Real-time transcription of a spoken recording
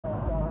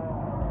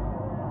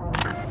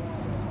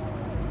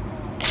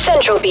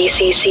Central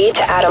BCC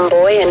to Adam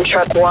Boy and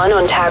Truck 1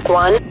 on TAC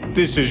 1.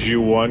 This is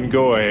U1,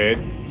 go ahead.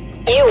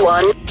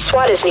 U1,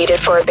 SWAT is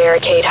needed for a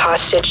barricade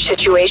hostage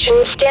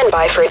situation. Stand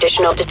by for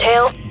additional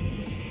detail.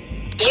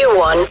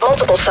 U1,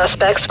 multiple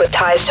suspects with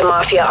ties to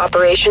Mafia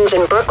operations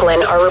in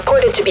Brooklyn are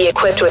reported to be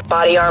equipped with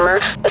body armor,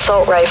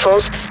 assault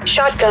rifles,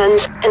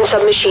 shotguns, and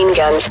submachine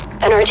guns,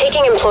 and are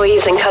taking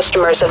employees and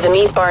customers of the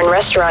Meat Barn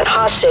restaurant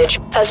hostage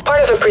as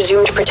part of a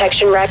presumed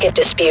protection racket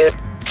dispute.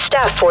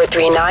 Staff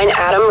 439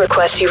 Adam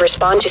requests you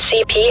respond to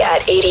CP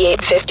at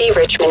 8850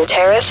 Richmond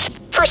Terrace.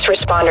 First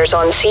responders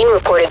on scene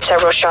reported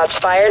several shots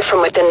fired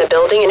from within the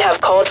building and have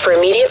called for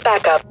immediate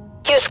backup.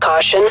 Use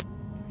caution.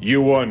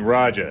 U1,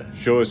 roger.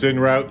 Show us en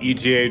route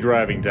ETA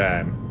driving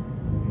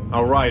time.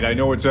 Alright, I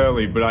know it's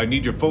early, but I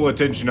need your full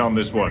attention on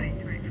this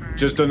one.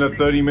 Just under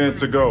 30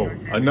 minutes ago,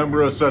 a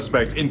number of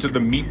suspects entered the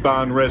Meat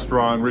Barn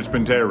restaurant,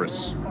 Richmond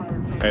Terrace.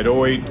 At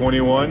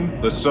 0821,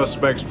 the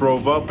suspects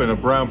drove up in a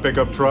brown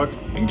pickup truck,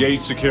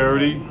 engaged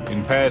security,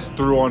 and passed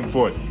through on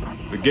foot.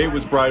 The gate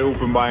was pried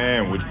open by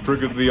hand, which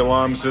triggered the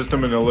alarm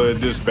system and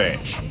alerted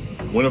dispatch.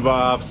 One of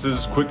our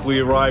officers quickly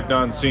arrived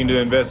on scene to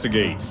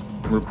investigate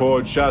and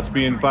reported shots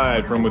being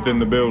fired from within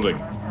the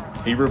building.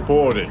 He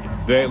reported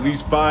that at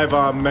least 5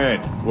 armed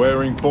men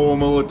wearing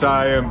formal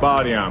attire and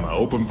body armor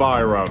opened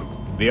fire on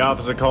him. The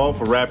officer called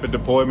for rapid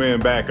deployment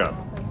and backup.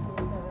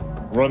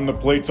 Run the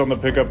plates on the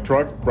pickup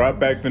truck, brought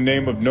back the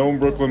name of known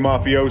Brooklyn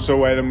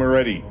mafioso Adam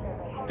Moretti.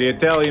 The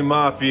Italian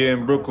Mafia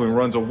in Brooklyn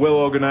runs a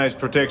well-organized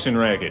protection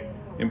racket.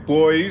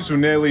 Employees who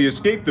narrowly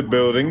escaped the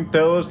building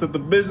tell us that the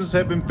business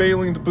had been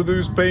failing to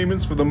produce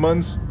payments for the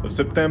months of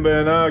September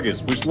and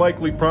August, which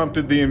likely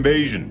prompted the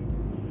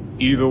invasion.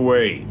 Either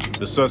way,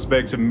 the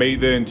suspects have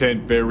made their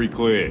intent very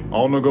clear.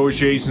 All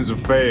negotiations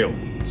have failed.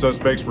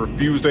 Suspects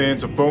refuse to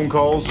answer phone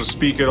calls or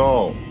speak at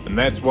all, and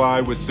that's why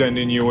we're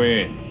sending you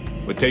in.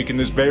 We're taking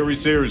this very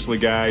seriously,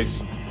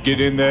 guys. Get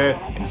in there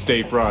and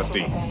stay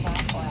frosty.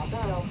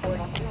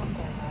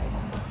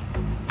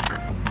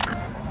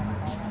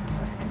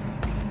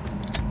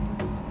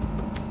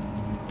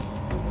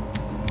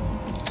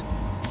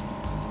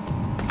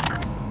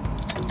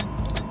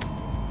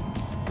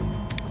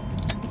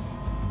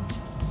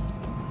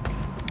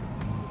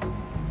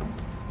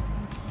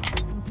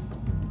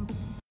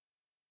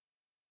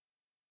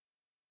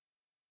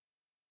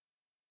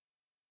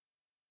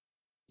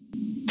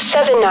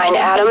 Seven 9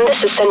 Adam,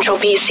 this is Central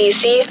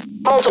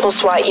BCC. Multiple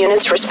SWAT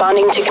units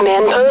responding to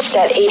command post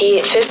at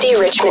 8850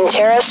 Richmond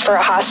Terrace for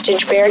a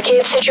hostage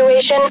barricade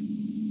situation.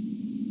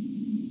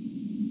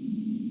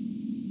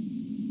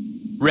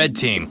 Red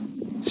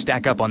team,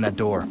 stack up on that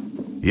door.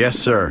 Yes,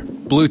 sir.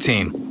 Blue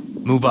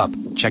team, move up,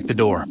 check the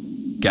door.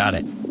 Got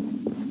it.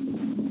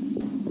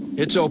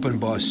 It's open,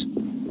 boss.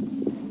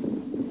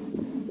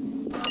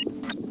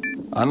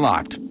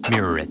 Unlocked.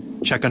 Mirror it.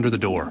 Check under the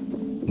door.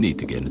 Need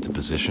to get into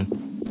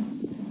position.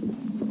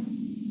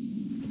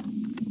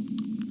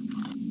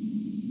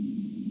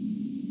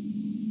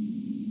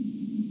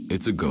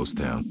 It's a ghost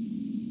town.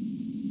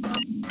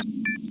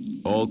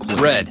 All clear.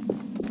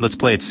 Red, let's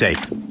play it safe.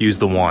 Use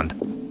the wand.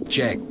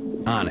 Check.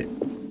 On it.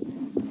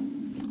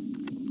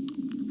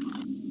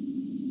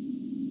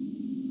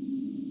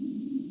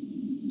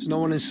 There's no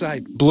one in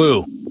sight.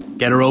 Blue,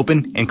 get her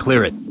open and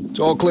clear it. It's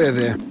all clear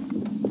there.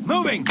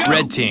 Moving, go!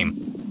 Red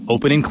team,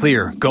 open and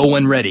clear. Go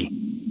when ready.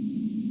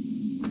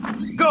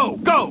 Go,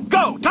 go,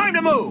 go! Time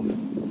to move!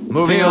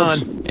 Moving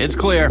Fields, on. it's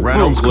clear.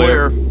 Room's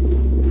clear.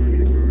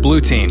 Blue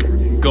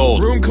team,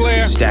 gold. Room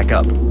clear. Stack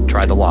up.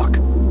 Try the lock.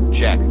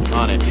 Check.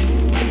 On it.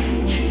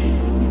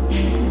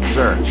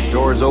 Sir,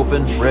 door's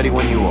open. Ready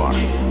when you are.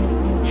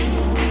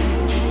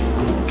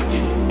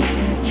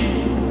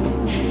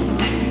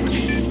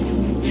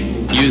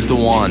 Use the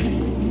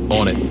wand.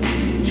 On it.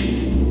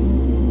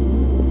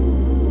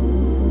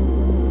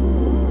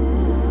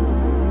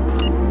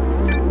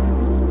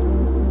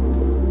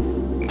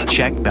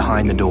 Check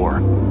behind the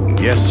door.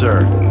 Yes,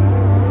 sir.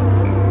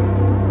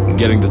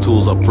 Getting the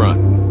tools up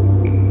front.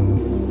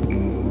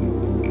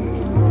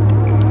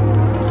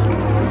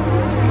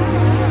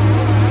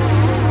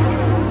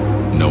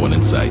 No one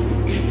in sight.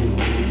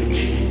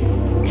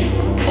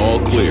 All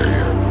clear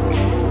here.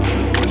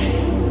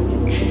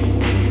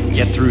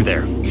 Get through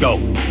there. Go.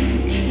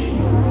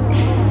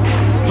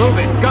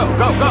 Moving! Go,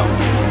 go, go!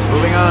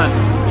 Moving on.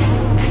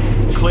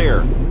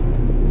 Clear.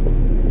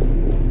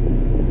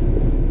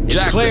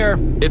 It's clear.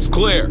 It's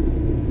clear.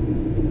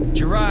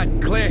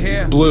 Gerard, clear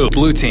here.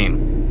 Blue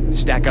team,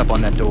 stack up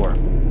on that door.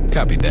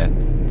 Copy that.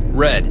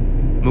 Red,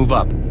 move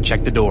up.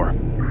 Check the door.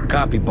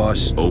 Copy,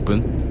 boss.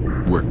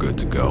 Open. We're good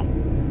to go.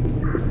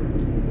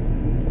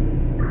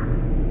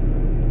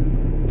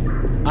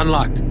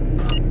 Unlocked.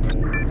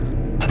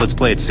 Let's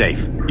play it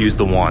safe. Use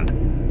the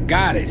wand.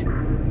 Got it.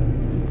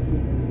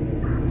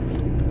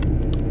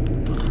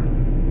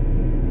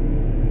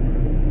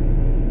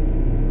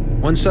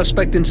 One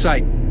suspect in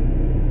sight.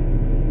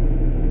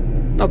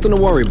 Nothing to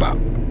worry about.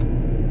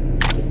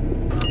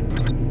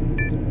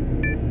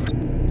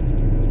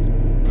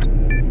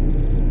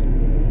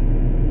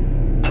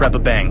 Prep a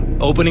bang.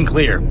 Open and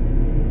clear.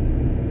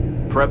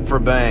 Prep for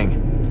bang.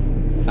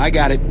 I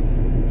got it.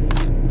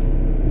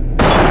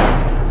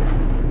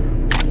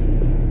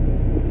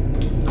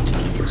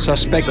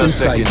 Suspect in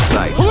sight.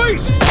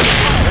 Police!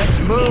 Let's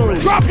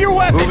move! Drop your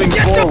weapon! Moving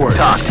Get forward.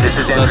 Talk, this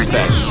is entry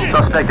team. Suspect.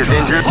 Suspect is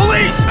injured.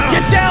 Police!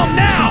 Get down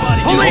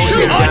now! Police,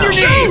 Shoot on your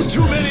down. knees!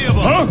 Too many of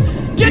them! Huh?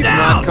 Get He's down!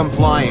 not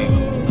complying.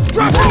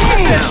 Drop your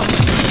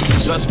weapon!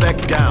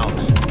 Suspect down.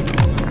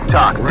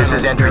 Talk, this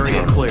is entry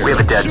team. Clear. We have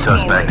a dead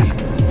suspect.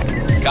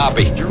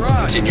 Copy.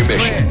 Continue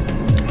mission.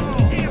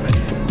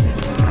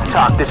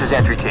 Talk, this is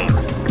entry team.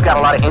 We've got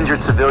a lot of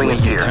injured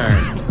civilians here.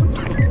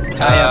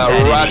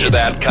 Roger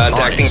that.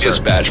 Contacting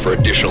dispatch for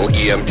additional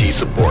EMT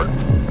support.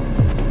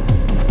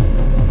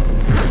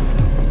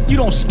 You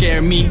don't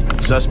scare me.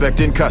 Suspect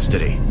in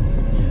custody.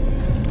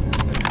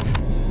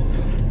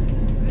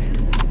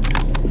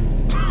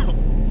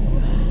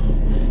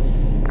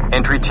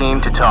 Entry team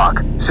to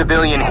talk.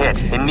 Civilian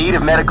hit. In need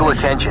of medical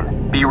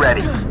attention. Be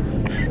ready.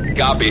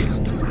 Copy.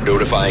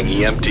 Notifying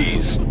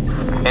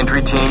EMTs.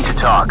 Entry team to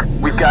talk.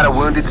 We've got a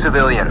wounded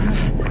civilian.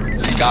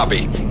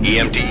 Copy.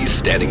 EMTs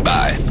standing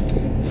by.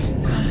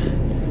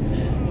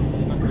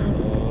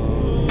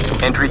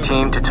 Entry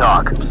team to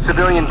talk.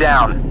 Civilian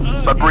down,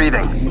 but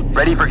breathing.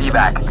 Ready for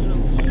evac.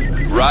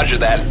 Roger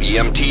that.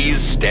 EMTs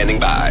standing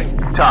by.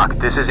 Talk,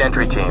 this is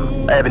entry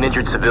team. I have an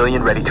injured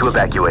civilian ready to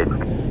evacuate.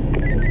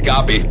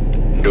 Copy.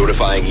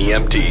 Notifying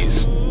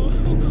EMTs.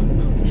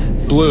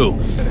 Blue,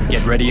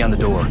 get ready on the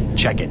door.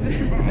 Check it.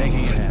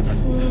 Making it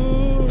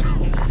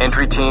happen.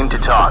 Entry team to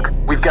talk.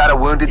 We've got a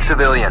wounded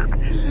civilian.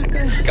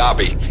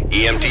 Copy.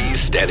 EMTs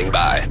standing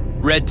by.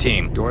 Red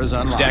team, Doors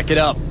unlocked. stack it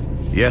up.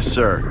 Yes,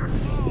 sir.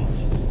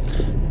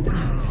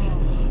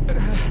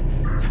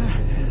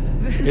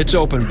 It's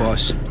open,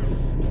 boss.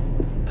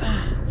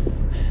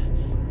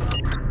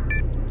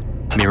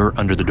 Mirror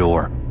under the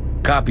door.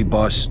 Copy,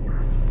 boss.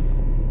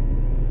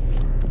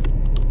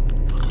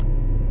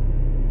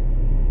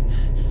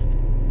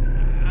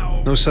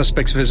 No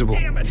suspects visible.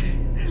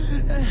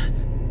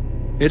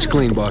 It's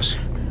clean, boss.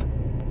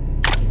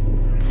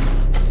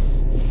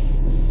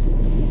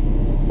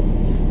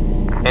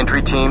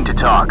 Entry team to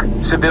talk.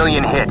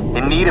 Civilian hit.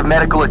 In need of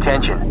medical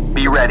attention.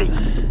 Be ready.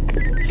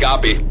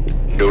 Copy.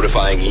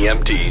 Notifying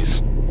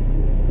EMTs.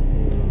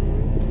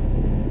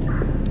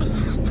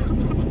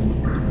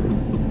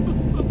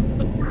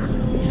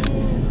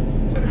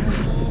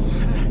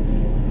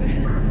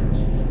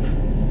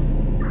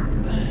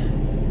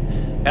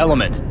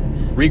 Element,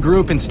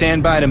 regroup and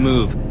stand by to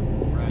move.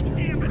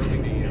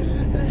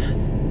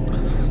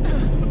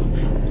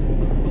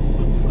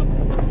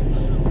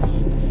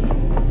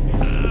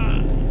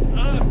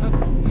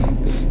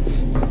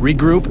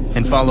 Regroup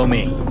and follow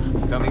me.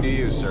 Coming to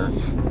you, sir.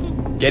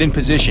 Get in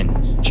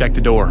position. Check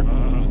the door.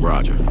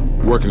 Roger.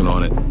 Working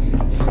on it.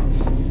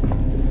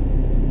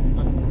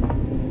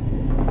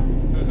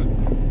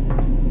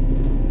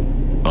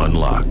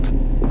 Unlocked.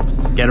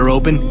 Get her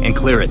open and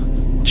clear it.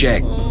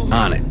 Check.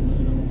 On it.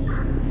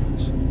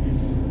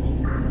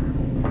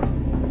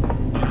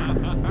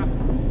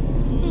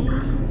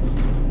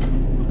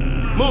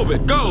 Move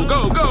it! Go,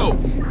 go, go!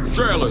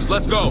 Trailers,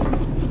 let's go!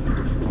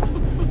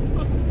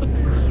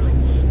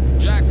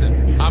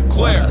 Jackson, I'm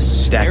clear.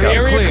 Stack up.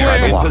 Area clear. Try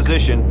the In lock.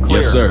 position. Clear.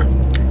 Yes, sir.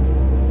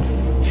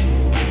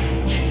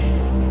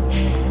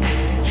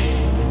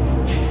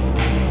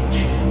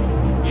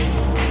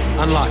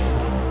 Unlocked.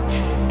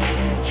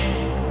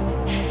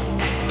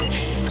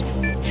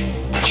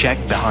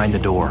 Check behind the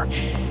door.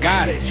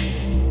 Got it.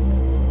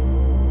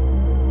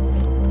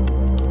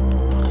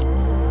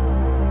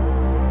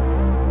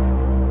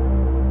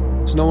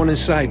 There's no one in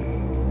sight.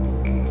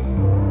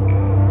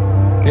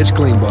 It's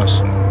clean,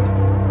 boss.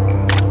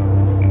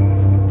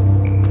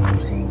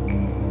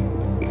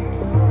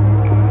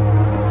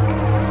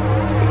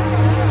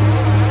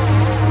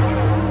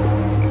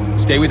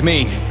 Stay with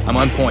me. I'm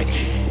on point.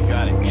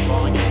 Got it.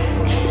 Falling in.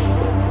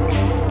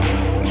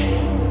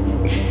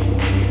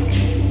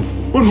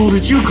 What hole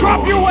did you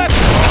drop your weapon?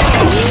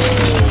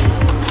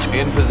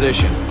 In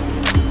position.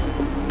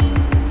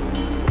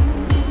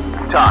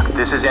 Talk,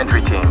 this is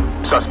entry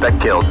team.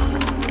 Suspect killed.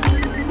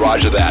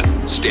 Roger that.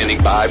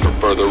 Standing by for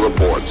further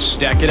reports.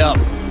 Stack it up.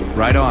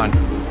 Right on.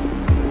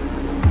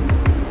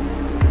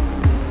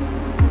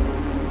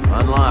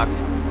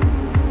 Unlocked.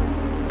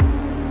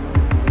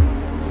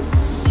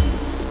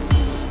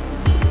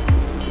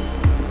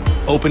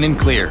 Open and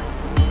clear.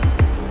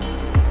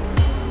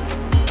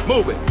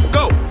 Move it!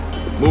 Go!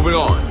 Moving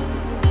on.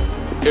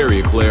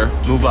 Area clear.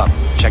 Move up.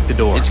 Check the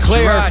door. It's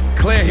clear. Gerard,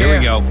 Clear here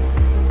we go.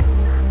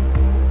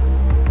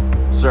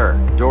 Sir,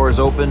 doors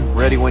open.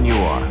 Ready when you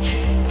are.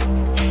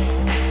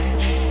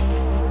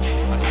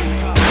 I see the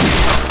cop.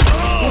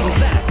 What was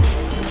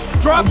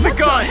that? Drop the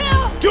gun!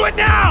 Do it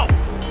now!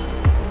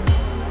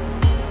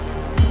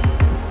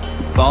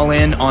 Fall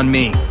in on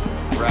me.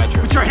 Roger.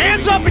 Put your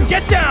hands up and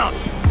get down!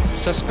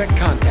 Suspect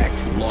contact.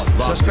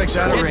 Suspect's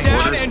out of Get range.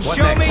 down and What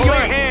show next? me your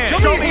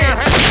hands! Show me your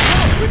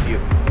hands! With you.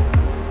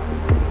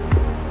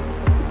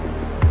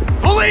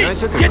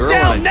 Police! Get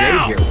down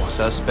now!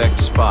 Suspect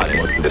spotted.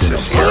 This is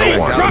Police,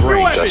 Zero drop your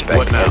One. weapon!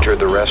 Suspect entered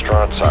the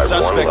restaurant side 1,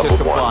 Suspect has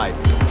level 1.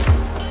 complied.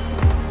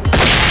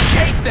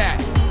 Take that!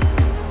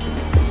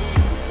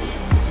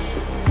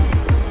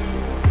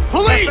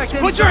 Police!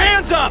 Put your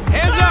hands up!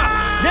 Hands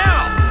up!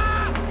 Now!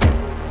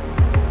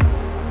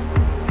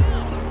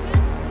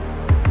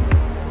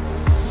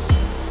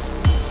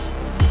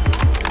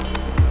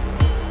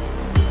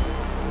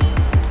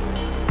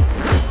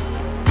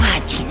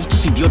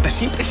 Estos idiotas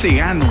siempre se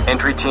ganan.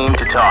 Entry team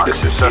to talk. This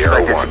is Suspect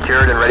Sierra is 1.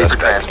 secured and ready for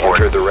Suspect transport.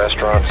 entered the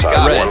restaurant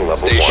side Red, 1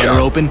 level get 1. her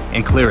open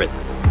and clear it.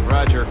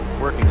 Roger.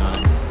 Working on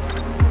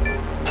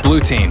it. Blue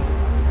team,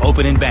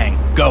 open and bang.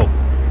 Go.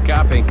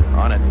 Copy.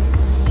 On it.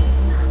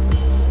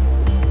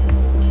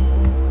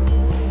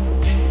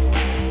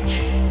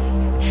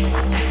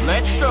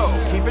 Let's go.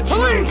 Keep it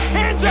smooth.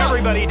 Hands up!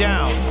 Everybody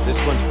down.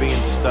 This one's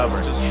being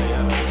stubborn. Just stay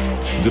out of this,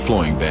 okay?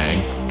 Deploying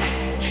bang.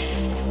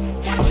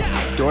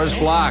 Door's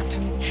blocked.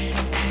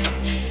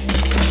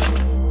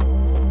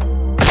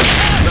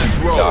 Let's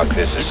roll. Doc,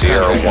 this is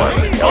Sierra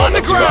 1. On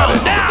the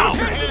ground, now!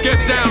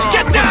 Get down or I'll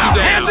Get put down!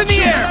 you down. Hands in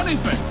the air!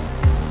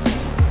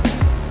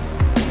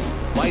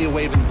 Why are you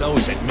waving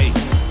those at me?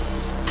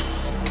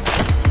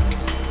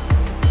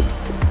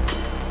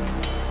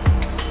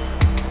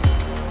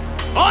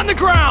 On the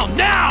ground,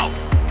 now!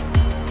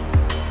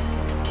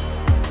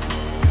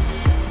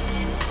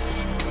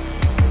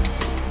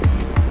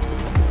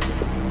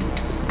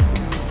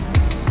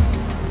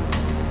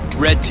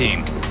 Red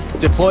team,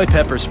 deploy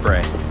pepper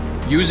spray.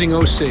 Using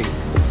OC.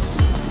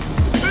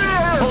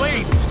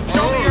 Police!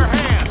 Show me your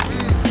hands!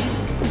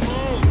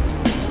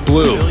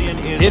 Blue, Civilian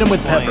is hit him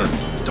with compliant.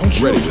 pepper. Don't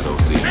ready with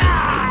OC.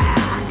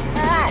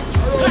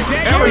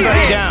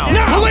 Everybody down.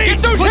 No! Police! Get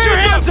those Put your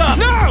hands up!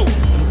 No!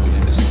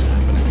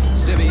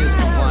 Civvy is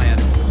compliant.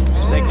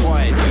 Stay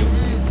quiet, you.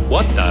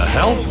 What the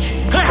hell?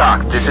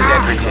 Talk, this is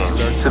entry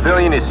team.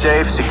 Civilian is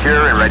safe,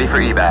 secure, and ready for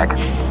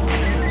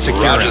evac.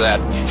 Secure Roger him. that.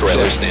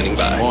 Trailer standing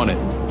by. On it.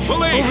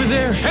 Police! Over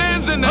there.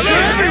 Hands in the air!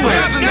 everywhere.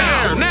 Hands in the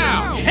air!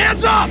 Now!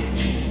 Hands up!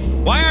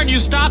 Why aren't you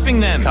stopping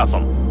them? Cuff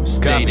him.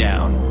 Stay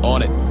down.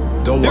 On it.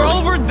 Don't They're worry.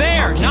 over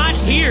there, not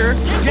here.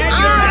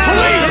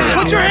 Police!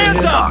 Put your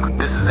hands up! Talk,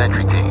 this is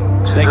entry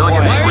team. Stay Civilian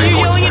quiet. is Why are you ready for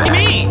yelling at evac.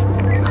 me?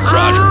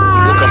 Roger.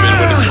 We'll come in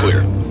when it's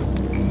clear.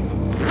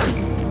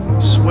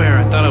 Swear,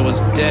 I thought I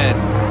was dead.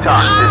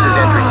 Talk, this is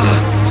entry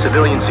team.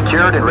 Civilian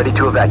secured and ready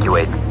to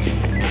evacuate.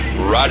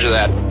 Roger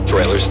that.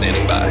 Trailer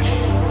standing by.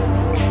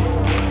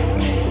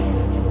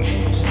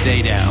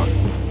 Stay down.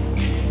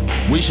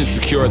 We should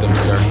secure them,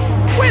 sir.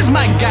 Where's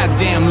my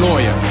goddamn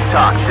lawyer?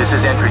 Talk, this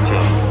is entry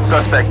team.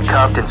 Suspect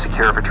cuffed and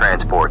secure for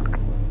transport.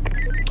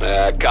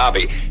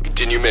 Copy.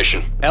 Continue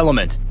mission.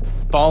 Element,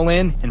 fall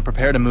in and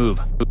prepare to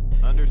move.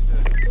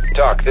 Understood.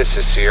 Doc, this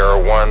is Sierra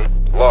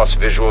 1. Lost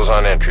visuals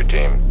on entry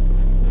team.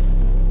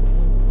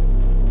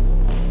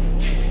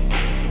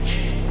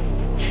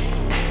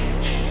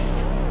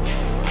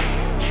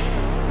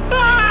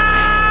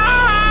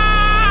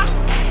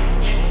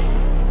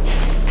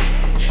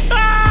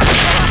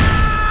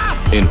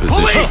 In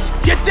position. Police!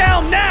 Get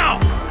down now!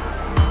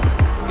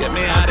 Get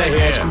me out of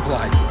here.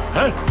 Complied.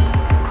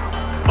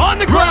 On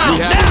the ground,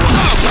 We have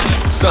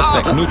now!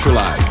 suspect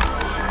neutralized.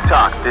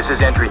 Talk, this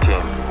is entry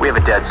team. We have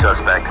a dead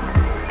suspect.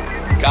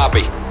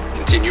 Copy.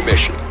 Continue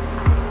mission.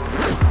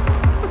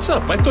 What's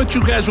up? I thought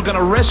you guys were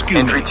gonna rescue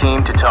Entry me.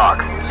 team to talk.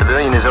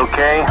 Civilian is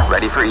okay,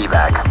 ready for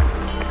evac.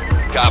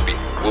 Copy.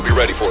 We'll be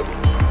ready for them.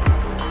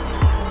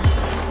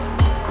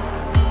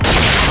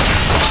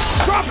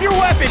 Drop your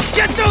weapon!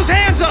 Get those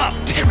hands up!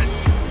 Damn it.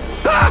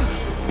 Ah!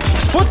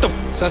 What the?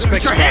 Suspect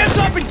Put your hands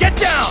up and get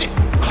down!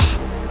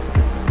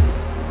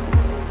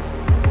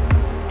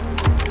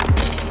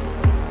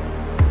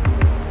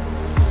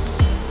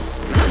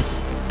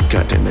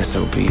 Goddamn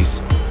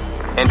SOBs.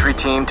 Entry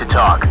team to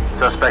talk.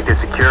 Suspect is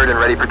secured and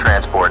ready for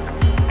transport.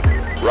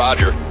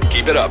 Roger.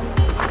 Keep it up.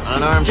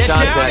 Unarmed Get down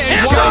contact.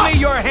 and show me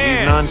your He's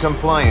hands!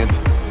 non-compliant.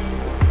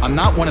 I'm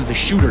not one of the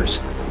shooters.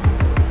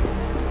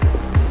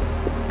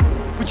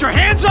 Put your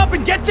hands up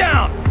and get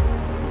down!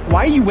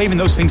 Why are you waving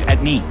those things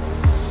at me?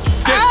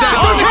 Get down!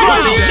 On the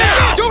ground, Get now!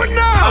 down! Do it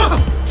now!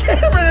 Damn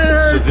it, it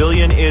hurts.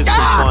 Civilian is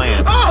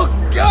compliant. Oh,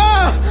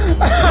 God!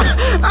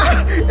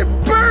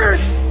 It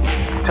burns!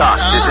 Talk,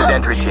 this is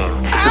entry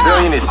team.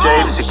 Civilian is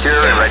safe,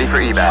 secure, and ready for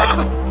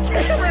evac.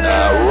 Damn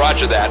it,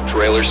 Roger that.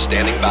 Trailer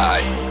standing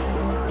by.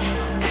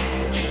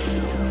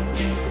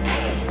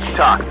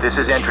 Talk, this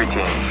is entry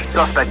team.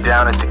 Suspect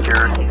down and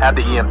secured. Have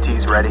the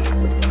EMTs ready.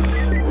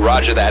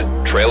 Roger that.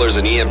 Trailers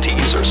and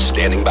EMTs are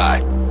standing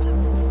by.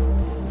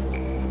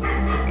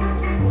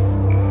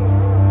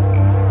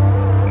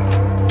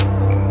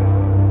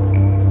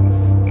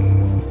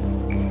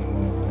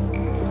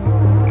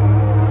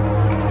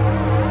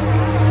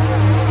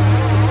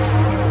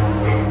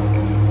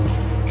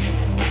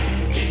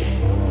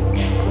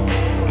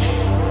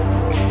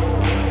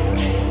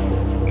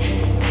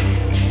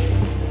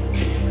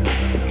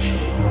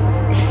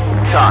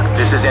 Talk,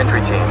 this is entry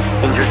team.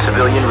 Injured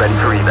civilian ready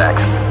for evac.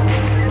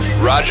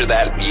 Roger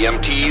that.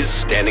 EMTs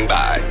standing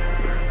by.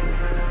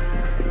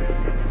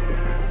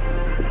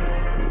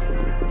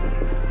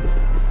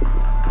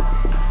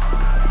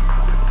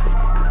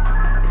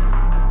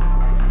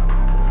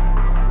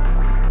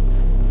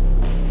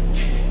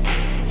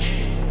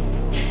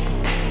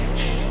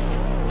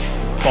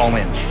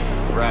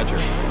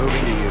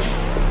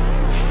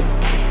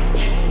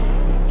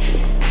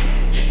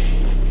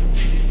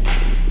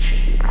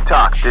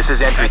 This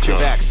is entry Got your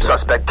team. back, sir.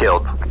 Suspect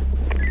killed.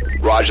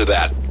 Roger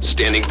that.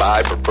 Standing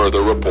by for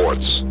further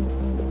reports.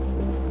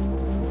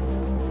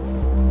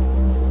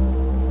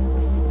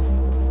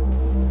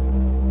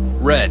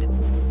 Red,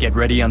 get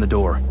ready on the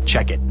door.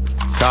 Check it.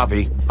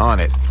 Copy. On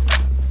it.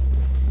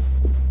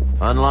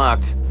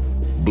 Unlocked.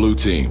 Blue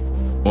team,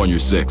 on your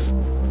 6.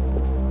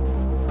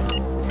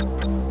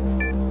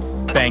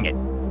 Bang it.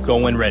 Go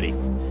when ready.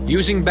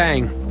 Using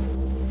bang.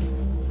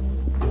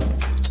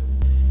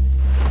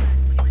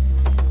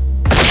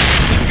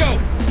 Let's go!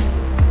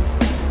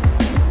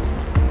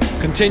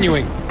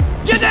 Continuing.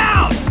 Get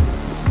down!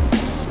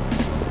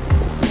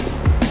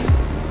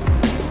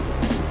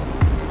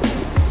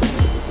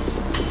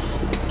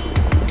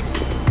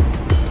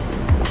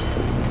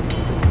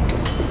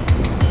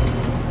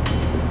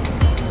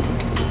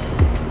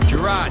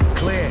 Gerard,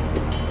 clear.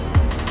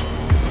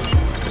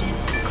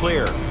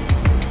 Clear.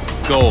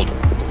 Gold,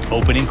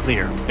 open and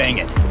clear. Bang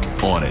it.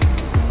 On it.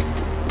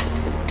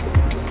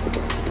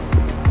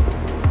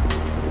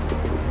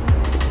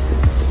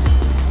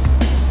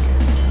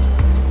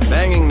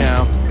 Banging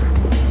now.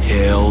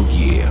 Hell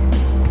yeah.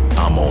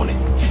 I'm on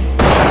it.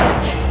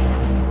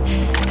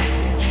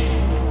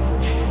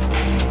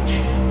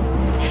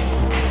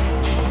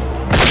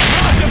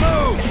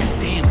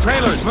 Damn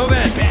trailers, move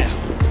in.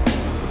 Bastards.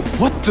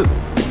 What the?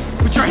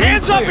 Put your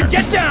hands up and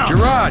get down!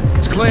 Gerard,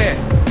 it's clear.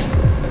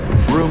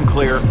 Room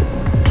clear.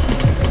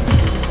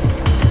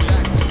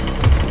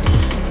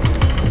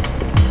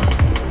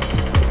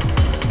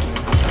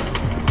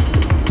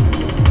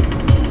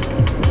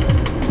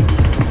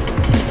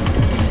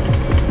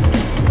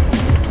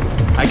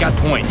 I got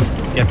point.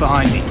 Get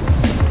behind me.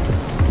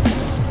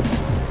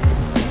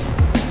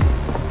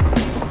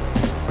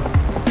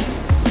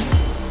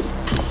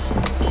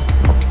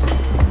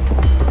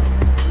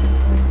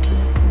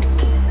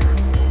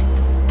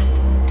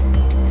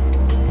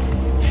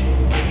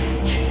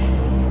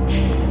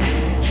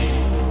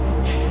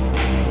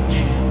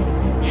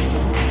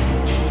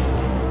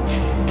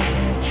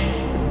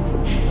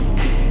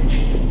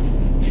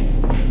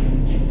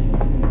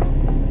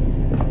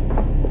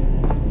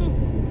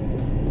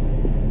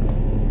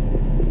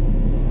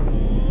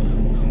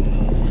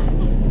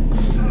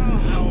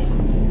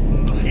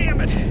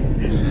 Damn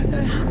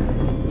it!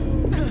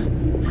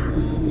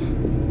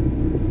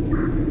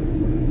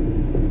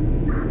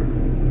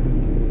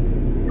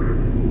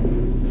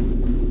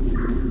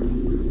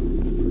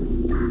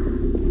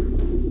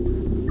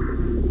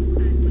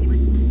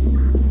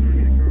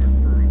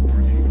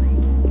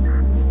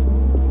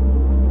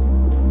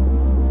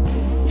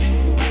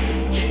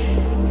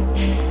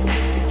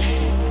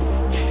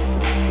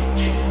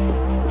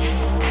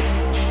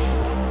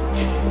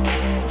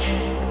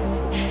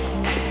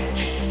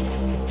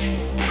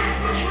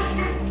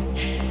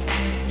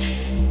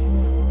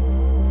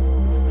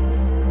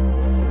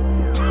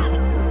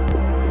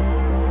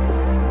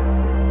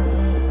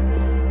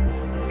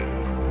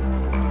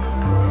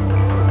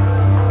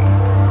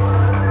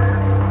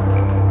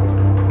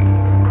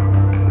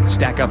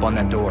 Stack up on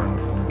that door.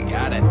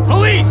 Got it.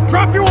 Police,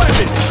 drop your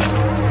weapon!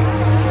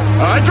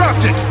 I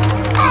dropped it!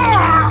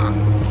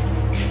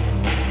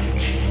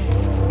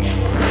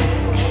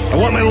 I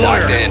want my Talk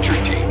lawyer! to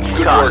entry team.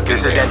 Good Talk, work.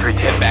 this in is there. entry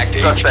team. Get back to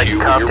Suspect HQ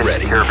when cuffed you're and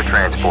ready. secure for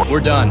transport. We're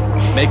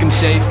done. Make him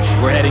safe.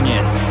 We're heading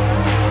in.